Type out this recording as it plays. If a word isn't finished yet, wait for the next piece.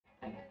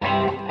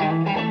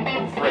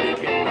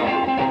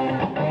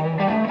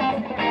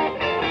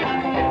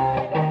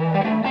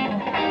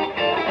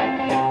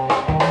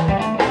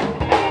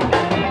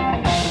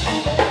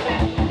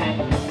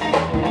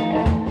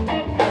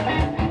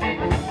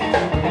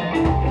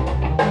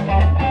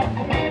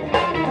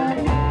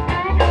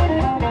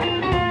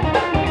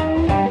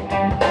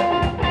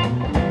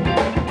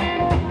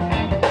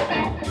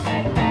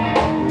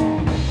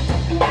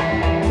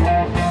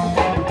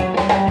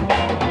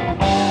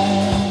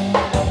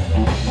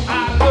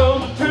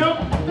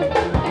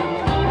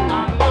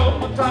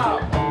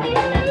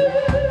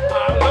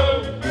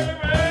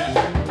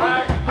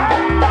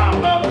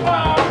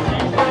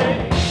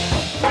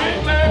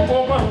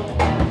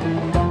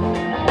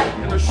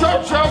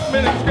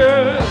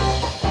skirt.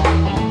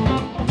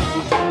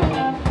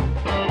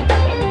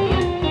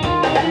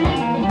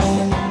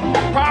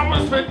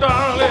 Promise me,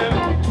 darling,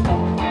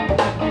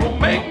 will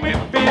make me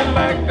feel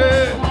like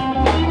that.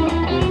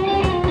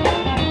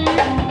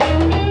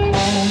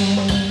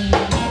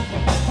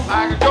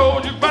 Like I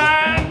told you,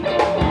 fine,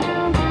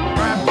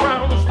 right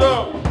around the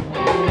stuff.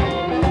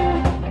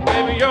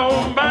 Baby,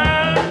 you're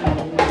mine.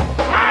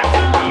 I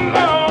took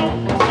along.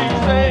 She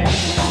said,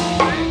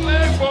 big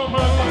leg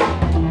woman,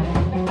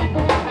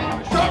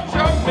 short,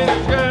 short mini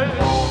skirt.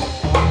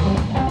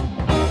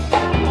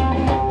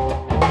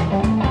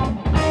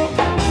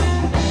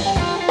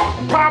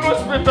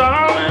 Promise me,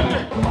 darling,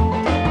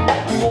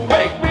 will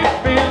make me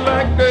feel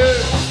like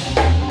this.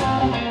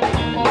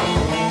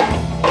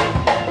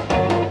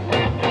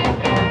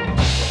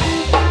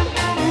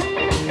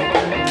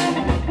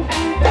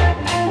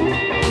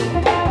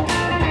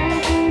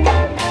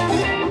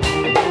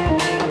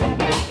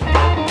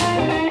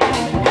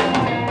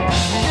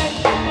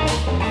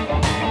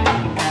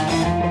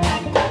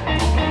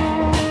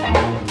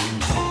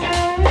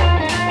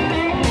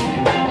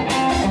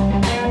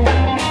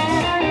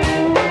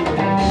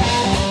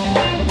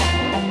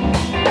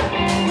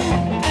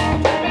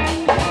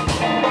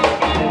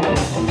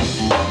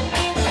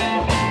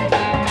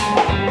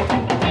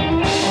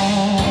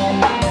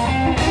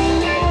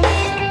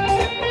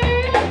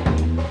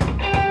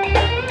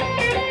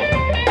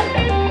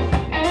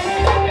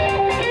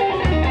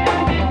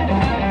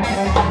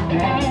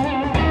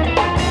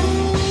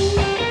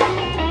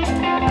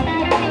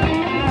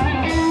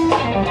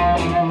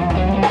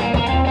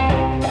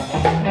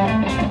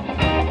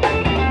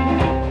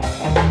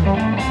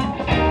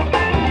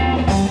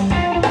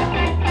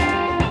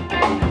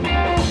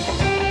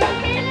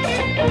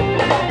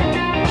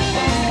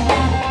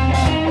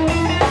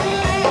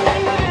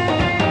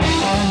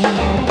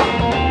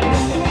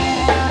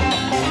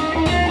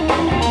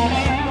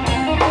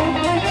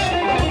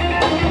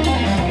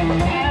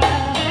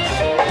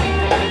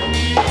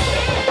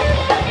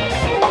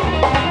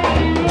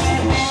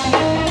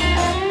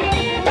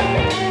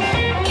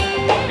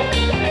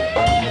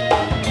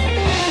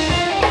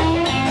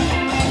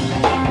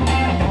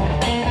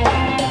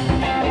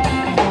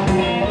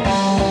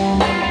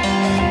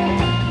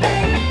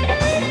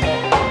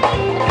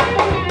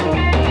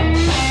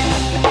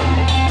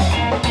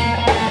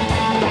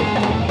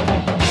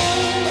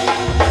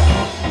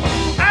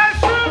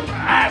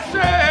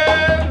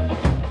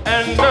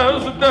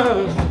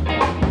 Does.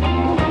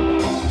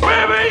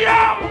 Baby,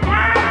 you're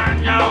mine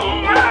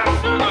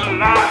to the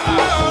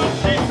love.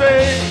 She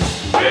said,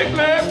 big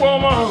leg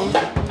woman,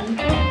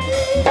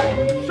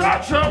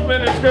 short, short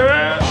mini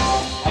skirt.